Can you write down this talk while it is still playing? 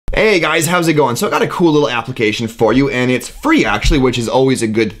Hey guys, how's it going? So I got a cool little application for you, and it's free actually, which is always a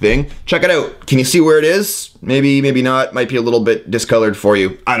good thing. Check it out. Can you see where it is? Maybe, maybe not. Might be a little bit discolored for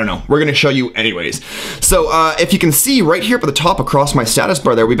you. I don't know. We're gonna show you anyways. So if you can see right here up at the top across my status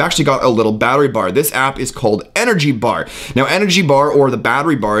bar there, we've actually got a little battery bar. This app is called Energy Bar. Now Energy Bar, or the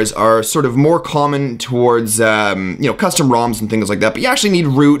battery bars, are sort of more common towards you know, custom ROMs and things like that, but you actually need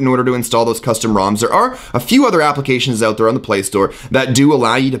root in order to install those custom ROMs. There are a few other applications out there on the Play Store that do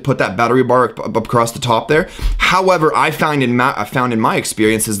allow you to put that battery bar up across the top there. However, I found in my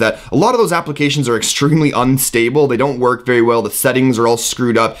experience is that a lot of those applications are extremely unstable. They don't work very well. The settings are all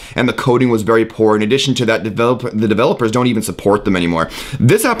screwed up and the coding was very poor. In addition to that, the developers don't even support them anymore.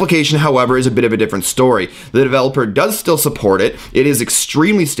 This application, however, is a bit of a different story. The developer does still support it. It is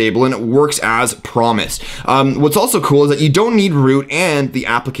extremely stable and it works as promised. What's also cool is that you don't need root and the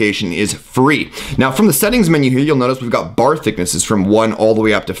application is free. Now from the settings menu here, you'll notice we've got bar thicknesses from 1 all the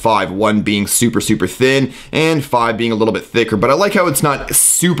way up to 5. 1 being super thin and 5 being a little bit thicker, but I like how it's not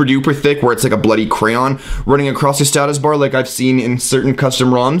super duper thick where it's like a bloody crayon running across your status bar like I've seen in certain custom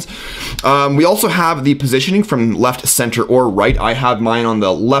ROMs. We also have the positioning from left, center, or right. I have mine on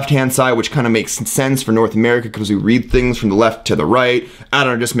the left hand side, which kind of makes sense for North America because we read things from the left to the right. I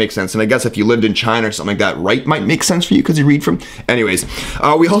don't know, it just makes sense. And I guess if you lived in China or something like that, right might make sense for you because you read from. Anyways,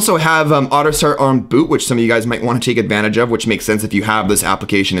 we also have auto start on boot, which some of you guys might want to take advantage of, which makes sense if you have this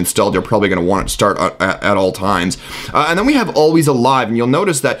application installed. You're probably going to want it to start at all times. And then we have always alive, and you'll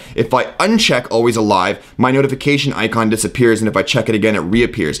notice that if I uncheck always alive, my notification icon disappears, and if I check it again, it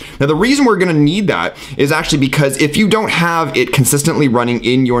reappears. Now the reason we're going to need that is actually because if you don't have it consistently running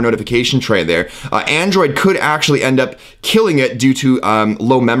in your notification tray there, Android could actually end up killing it due to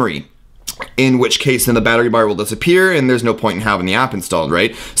low memory. In which case then the battery bar will disappear and there's no point in having the app installed,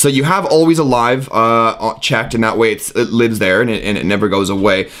 right? So you have always alive checked, and that way it lives there and it never goes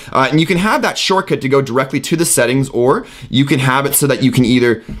away. And you can have that shortcut to go directly to the settings, or you can have it so that you can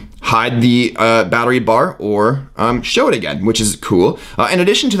either hide the battery bar or show it again, which is cool. In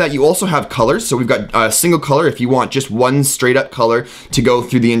addition to that, you also have colors. So we've got a single color if you want just one straight up color to go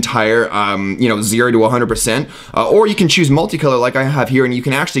through the entire you know, 0 to 100%, or you can choose multicolor like I have here, and you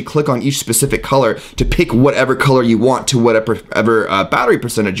can actually click on each specific color to pick whatever color you want to whatever battery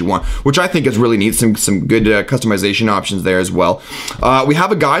percentage you want, which I think is really neat. Some good customization options there as well. We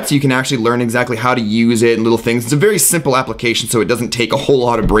have a guide so you can actually learn exactly how to use it and little things. It's a very simple application, so it doesn't take a whole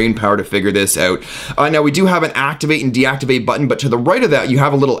lot of brain power to figure this out. Now we do have an activate and deactivate button, but to the right of that you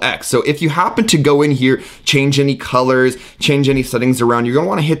have a little X. So if you happen to go in here, change any colors, change any settings around, you're gonna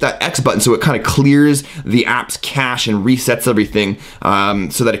want to hit that X button so it kind of clears the app's cache and resets everything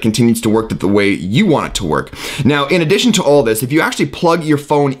so that it continues to work the way you want it to work. Now in addition to all this, if you actually plug your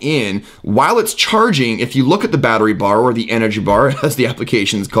phone in while it's charging, if you look at the battery bar, or the energy bar as the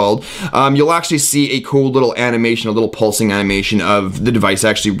application is called, you'll actually see a cool little animation, a little pulsing animation of the device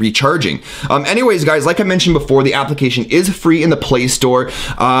actually recharging. Anyways guys, like I mentioned before, the application is free in the Play Store.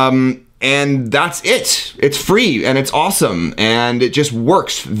 And that's it. It's free and it's awesome and it just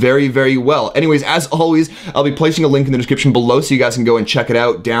works very, very well. Anyways, as always, I'll be placing a link in the description below so you guys can go and check it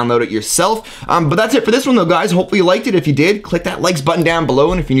out, download it yourself. But that's it for this one though, guys. Hopefully you liked it. If you did, click that likes button down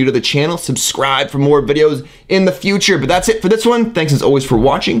below, and if you're new to the channel, subscribe for more videos in the future. But that's it for this one. Thanks as always for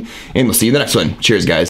watching, and we'll see you in the next one. Cheers, guys.